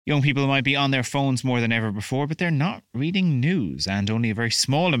Young people might be on their phones more than ever before, but they're not reading news, and only a very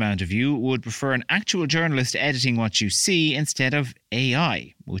small amount of you would prefer an actual journalist editing what you see instead of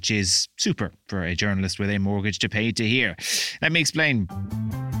AI, which is super for a journalist with a mortgage to pay to hear. Let me explain.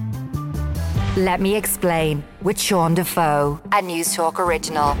 Let Me Explain with Sean Defoe, a News Talk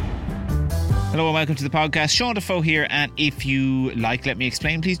original. Hello and welcome to the podcast. Sean Defoe here, and if you like Let Me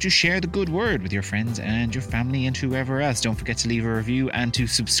Explain, please do share the good word with your friends and your family and whoever else. Don't forget to leave a review and to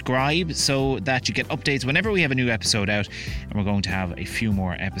subscribe so that you get updates whenever we have a new episode out, and we're going to have a few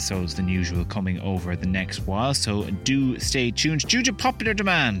more episodes than usual coming over the next while, so do stay tuned due to popular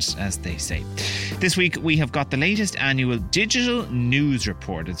demand, as they say. This week we have got the latest annual digital news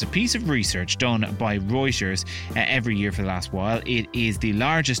report. It's a piece of research done by Reuters every year for the last while. It is the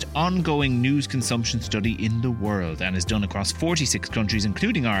largest ongoing news consumption study in the world and is done across 46 countries,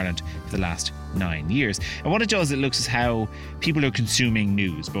 including Ireland, for the last 9 years. And what it does, it looks at how people are consuming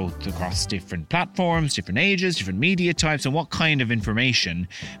news, both across different platforms, different ages, different media types, and what kind of information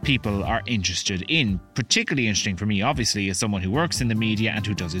people are interested in. Particularly interesting for me, obviously, as someone who works in the media and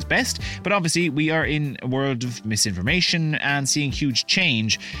who does his best. But obviously, we are in a world of misinformation and seeing huge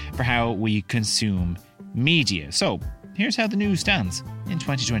change for how we consume media. So, here's how the news stands in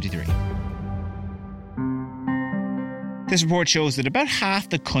 2023. This report shows that about half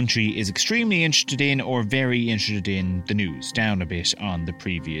the country is extremely interested in or very interested in the news, down a bit on the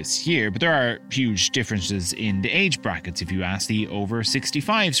previous year. But there are huge differences in the age brackets. If you ask the over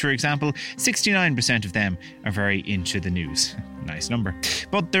 65s, for example, 69% of them are very into the news. Nice number.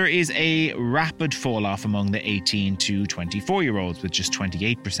 But there is a rapid fall off among the 18 to 24 year olds, with just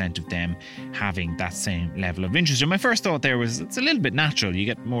 28% of them having that same level of interest. And my first thought there was, it's a little bit natural. You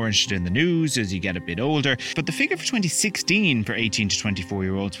get more interested in the news as you get a bit older. But the figure for 2016 for 18 to 24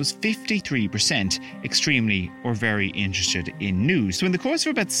 year olds was 53% extremely or very interested in news. So in the course of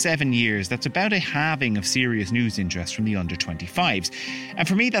about 7 years, that's about a halving of serious news interest from the under 25s. And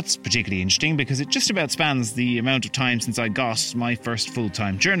for me, that's particularly interesting because it just about spans the amount of time since I got my first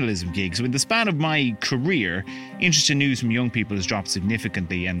full-time journalism gig. So in the span of my career, interest in news from young people has dropped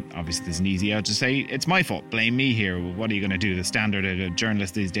significantly, and obviously there's an easy out to say it's my fault, blame me here. What are you going to do? The standard of a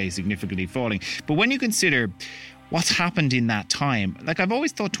journalist these days significantly falling. But when you consider what's happened in that time, like I've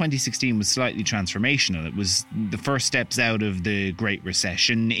always thought 2016 was slightly transformational. It was the first steps out of the Great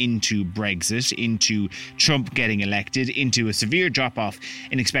Recession, into Brexit, into Trump getting elected, into a severe drop-off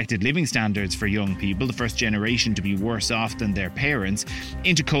in expected living standards for young people, the first generation to be worse off than their parents,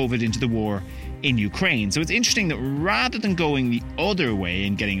 into COVID, into the war in Ukraine. So it's interesting that rather than going the other way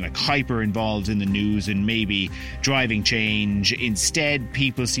and getting like hyper involved in the news and maybe driving change, instead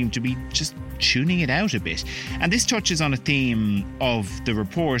people seem to be just tuning it out a bit. And this touches on a theme of the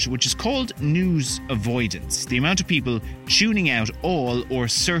report, which is called news avoidance. The amount of people tuning out all or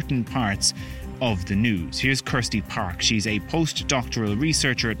certain parts of the news. Here's Kirsty Park. She's a postdoctoral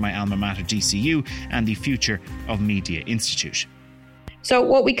researcher at my alma mater GCU and the Future of Media Institute. So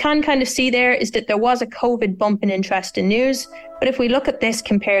what we can kind of see there is that there was a COVID bump in interest in news. But if we look at this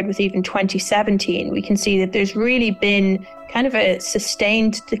compared with even 2017, we can see that there's really been kind of a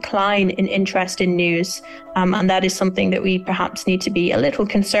sustained decline in interest in news. And that is something that we perhaps need to be a little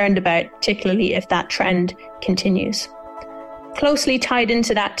concerned about, particularly if that trend continues. Closely tied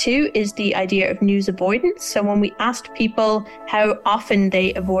into that too is the idea of news avoidance. So when we asked people how often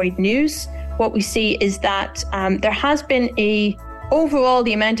they avoid news, what we see is that there has been overall,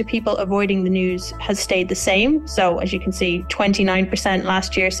 the amount of people avoiding the news has stayed the same. So as you can see, 29%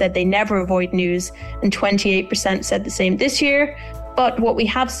 last year said they never avoid news and 28% said the same this year. But what we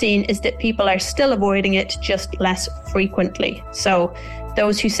have seen is that people are still avoiding it, just less frequently. So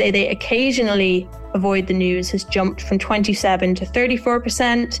those who say they occasionally avoid the news has jumped from 27 to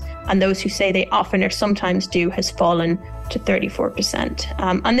 34%, and those who say they often or sometimes do has fallen to 34%.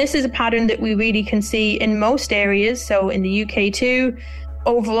 And this is a pattern that we really can see in most areas. So in the UK too,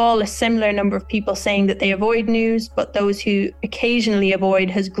 overall a similar number of people saying that they avoid news, but those who occasionally avoid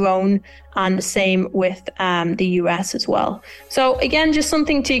has grown, and the same with the US as well. So again, just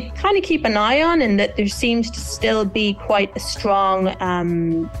something to kind of keep an eye on, and that there seems to still be quite a strong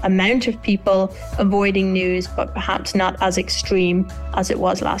amount of people avoiding news, but perhaps not as extreme as it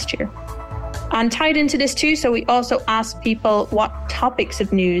was last year. And tied into this too, so we also asked people what topics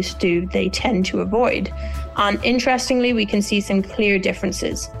of news do they tend to avoid. And interestingly, we can see some clear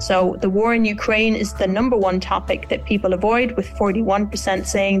differences. So the war in Ukraine is the number one topic that people avoid, with 41%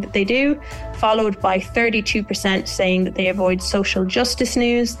 saying that they do, followed by 32% saying that they avoid social justice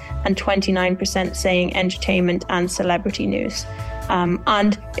news and 29% saying entertainment and celebrity news.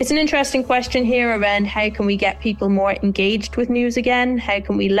 And it's an interesting question here around how can we get people more engaged with news again? How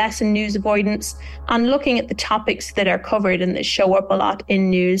can we lessen news avoidance? And looking at the topics that are covered and that show up a lot in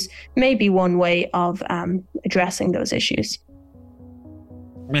news may be one way of addressing those issues.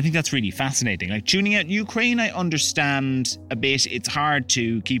 I think that's really fascinating. Like, tuning out Ukraine, I understand a bit. It's hard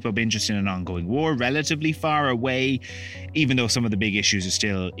to keep up interest in an ongoing war, relatively far away, even though some of the big issues are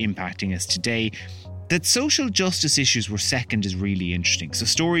still impacting us today. That social justice issues were second is really interesting. So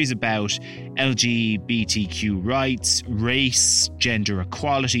stories about LGBTQ rights, race, gender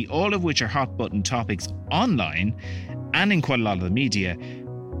equality, all of which are hot button topics online and in quite a lot of the media,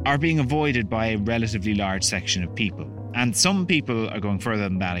 are being avoided by a relatively large section of people. And some people are going further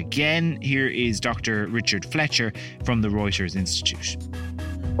than that again. Here is Dr. Richard Fletcher from the Reuters Institute.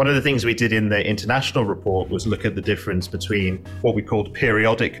 One of the things we did in the international report was look at the difference between what we called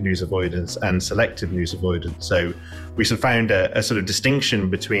periodic news avoidance and selective news avoidance. So we sort of found a sort of distinction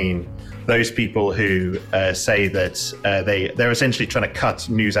between those people who say that they're essentially trying to cut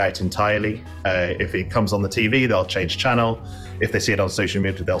news out entirely. If it comes on the TV, they'll change channel. If they see it on social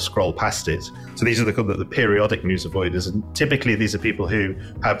media, they'll scroll past it. So these are the periodic news avoiders. And typically these are people who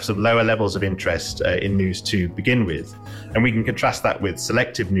have some lower levels of interest in news to begin with. And we can contrast that with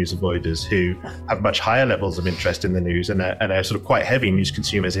selective news avoiders who have much higher levels of interest in the news and are sort of quite heavy news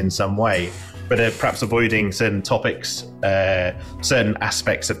consumers in some way, but are perhaps avoiding certain topics, certain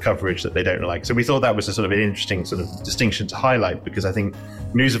aspects of coverage that they don't like. So we thought that was a sort of an interesting sort of distinction to highlight, because I think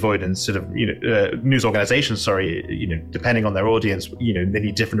news avoidance news organizations, depending on their audience, they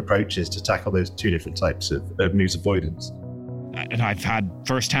need different approaches to tackle those two different types of news avoidance. And I've had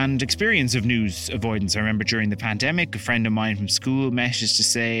first-hand experience of news avoidance. I remember during the pandemic, a friend of mine from school messaged to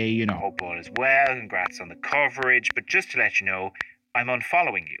say, hope all is well, congrats on the coverage, but just to let you know, I'm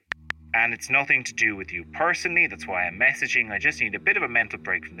unfollowing you. And it's nothing to do with you personally. That's why I'm messaging. I just need a bit of a mental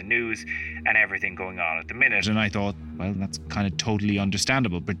break from the news and everything going on at the minute. And I thought, well, that's kind of totally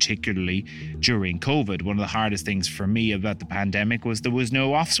understandable, particularly during COVID. One of the hardest things for me about the pandemic was there was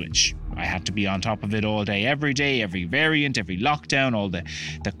no off switch. I had to be on top of it all day, every variant, every lockdown, all the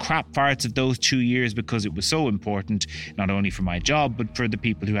crap parts of those 2 years, because it was so important, not only for my job, but for the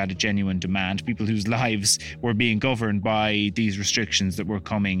people who had a genuine demand, people whose lives were being governed by these restrictions that were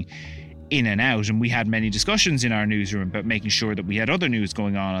coming in and out. And we had many discussions in our newsroom about making sure that we had other news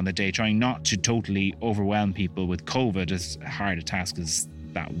going on the day, trying not to totally overwhelm people with COVID, as hard a task as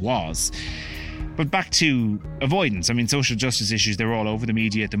that was. But back to avoidance. I mean, social justice issues, they're all over the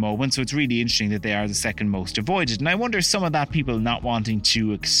media at the moment, so it's really interesting that they are the second most avoided. And I wonder, some of that people not wanting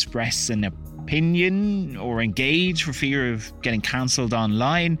to express an opinion or engage for fear of getting cancelled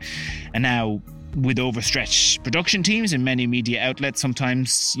online. And now, with overstretched production teams in many media outlets,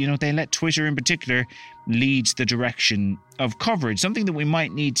 sometimes, they let Twitter in particular lead the direction of coverage, something that we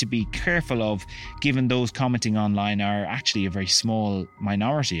might need to be careful of, given those commenting online are actually a very small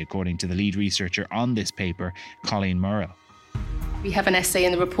minority, according to the lead researcher on this paper, Colleen Murrell. We have an essay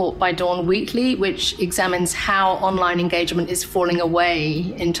in the report by Dawn Wheatley, which examines how online engagement is falling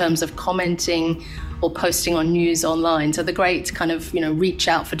away in terms of commenting or posting on news online. So the great kind of, reach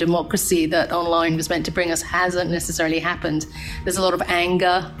out for democracy that online was meant to bring us hasn't necessarily happened. There's a lot of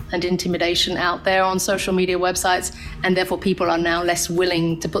anger and intimidation out there on social media websites, and therefore people are now less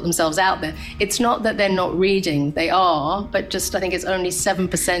willing to put themselves out there. It's not that they're not reading, they are, but just I think it's only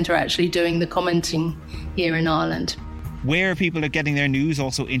 7% are actually doing the commenting here in Ireland. Where people are getting their news,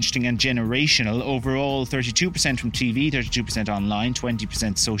 also interesting and generational. Overall, 32% from TV, 32% online,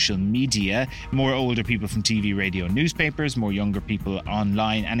 20% social media. More older people from TV, radio and newspapers, more younger people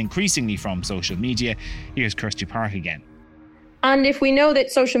online, and increasingly from social media. Here's Kirsty Park again. And if we know that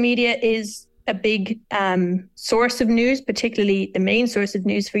social media is a big source of news, particularly the main source of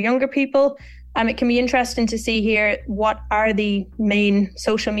news for younger people, it can be interesting to see here what are the main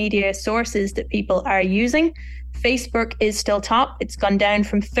social media sources that people are using. Facebook is still top. It's gone down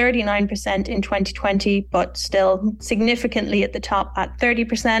from 39% in 2020, but still significantly at the top at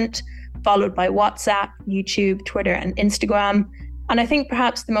 30%, followed by WhatsApp, YouTube, Twitter, and Instagram. And I think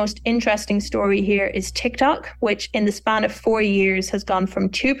perhaps the most interesting story here is TikTok, which in the span of 4 years has gone from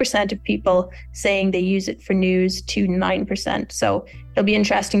 2% of people saying they use it for news to 9%. So it'll be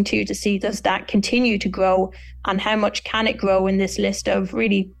interesting too to see, does that continue to grow, and how much can it grow in this list of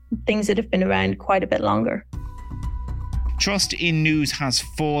really things that have been around quite a bit longer. Trust in news has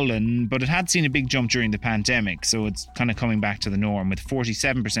fallen, but it had seen a big jump during the pandemic, so it's kind of coming back to the norm, with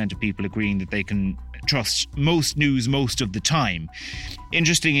 47% of people agreeing that they can trust most news most of the time.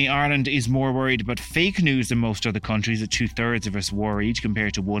 Interestingly, Ireland is more worried about fake news than most other countries, at 2/3 of us worried,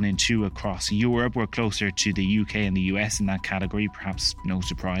 compared to 1 in 2 across Europe. We're closer to the UK and the US in that category, perhaps no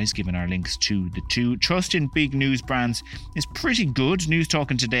surprise given our links to the two. Trust in big news brands is pretty good. News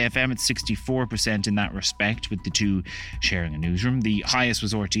Talk and Today FM at 64% in that respect, with the two sharing a newsroom. The highest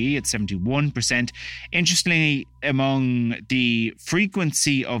was RTE at 71%. Interestingly, among the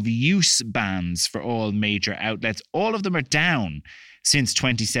frequency of use bands for all major outlets, all of them are down since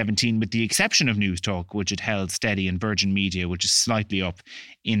 2017, with the exception of News Talk, which had held steady, and Virgin Media, which is slightly up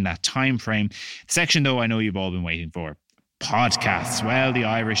in that time frame. The section, though, I know you've all been waiting for. Podcasts. Well, the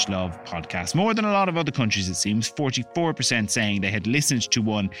Irish love podcasts more than a lot of other countries, it seems. 44% saying they had listened to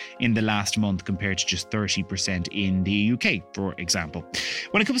one in the last month, compared to just 30% in the UK, for example.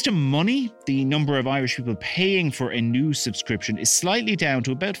 When it comes to money, the number of Irish people paying for a news subscription is slightly down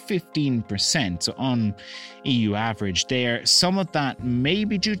to about 15%. So on EU average there. Some of that may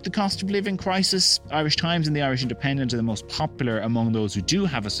be due to the cost of living crisis. Irish Times and the Irish Independent are the most popular among those who do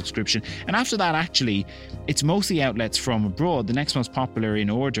have a subscription. And after that, actually, it's mostly outlets from abroad. The next most popular in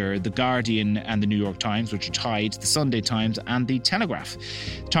order, The Guardian and the New York Times, which are tied, the Sunday Times and the Telegraph.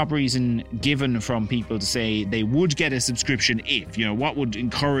 Top reason given from people to say they would get a subscription if, what would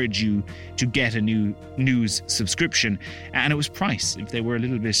encourage you to get a new news subscription? And it was price, if they were a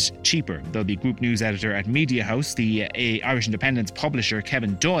little bit cheaper. Though the group news editor at Media House, the Irish Independent's publisher,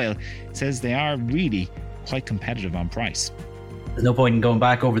 Kevin Doyle, says they are really quite competitive on price. There's no point in going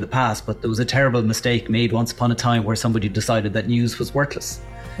back over the past, but there was a terrible mistake made once upon a time where somebody decided that news was worthless.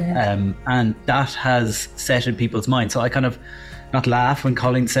 Yeah. And that has set in people's minds. So I kind of not laugh when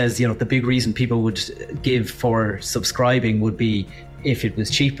Colin says, the big reason people would give for subscribing would be if it was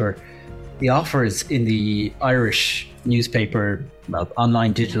cheaper. The offers in the Irish newspaper,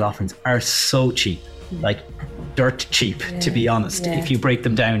 online digital offerings, are so cheap. Like dirt cheap, to be honest, if you break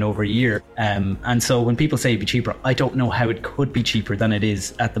them down over a year. And so when people say it'd be cheaper, I don't know how it could be cheaper than it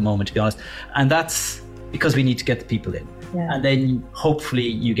is at the moment, to be honest. And that's because we need to get the people in. Yeah. And then hopefully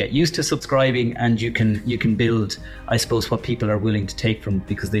you get used to subscribing, and you can build, I suppose, what people are willing to take from,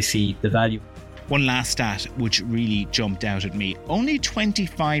 because they see the value. One last stat which really jumped out at me. Only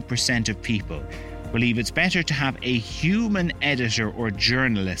 25% of people believe it's better to have a human editor or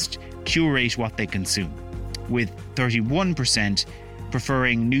journalist curate what they consume, with 31%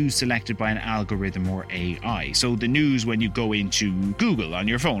 preferring news selected by an algorithm or AI. So the news when you go into Google on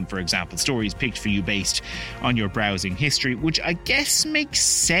your phone, for example, stories picked for you based on your browsing history, which I guess makes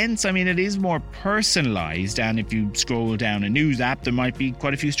sense. I mean, it is more personalized, and if you scroll down a news app, there might be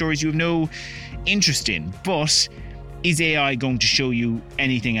quite a few stories you have no interest in. But is AI going to show you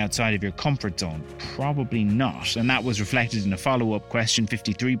anything outside of your comfort zone? Probably not. And that was reflected in a follow-up question,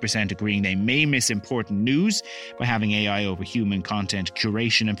 53% agreeing they may miss important news by having AI over human content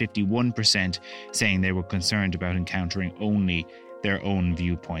curation, and 51% saying they were concerned about encountering only their own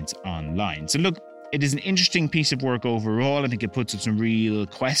viewpoints online. So look, it is an interesting piece of work overall. I think it puts up some real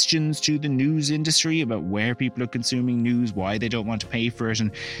questions to the news industry about where people are consuming news, why they don't want to pay for it, and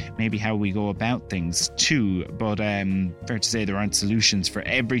maybe how we go about things too. But fair to say there aren't solutions for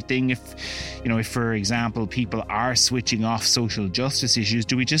everything. If for example, people are switching off social justice issues,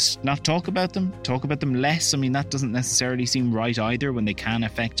 do we just not talk about them? Talk about them less? I mean, that doesn't necessarily seem right either, when they can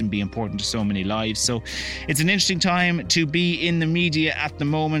affect and be important to so many lives. So it's an interesting time to be in the media at the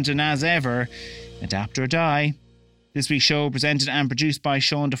moment, and as ever, adapt or die. This week's show presented and produced by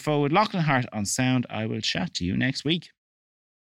Sean Defoe with Lachlan Hart on sound. I will chat to you next week.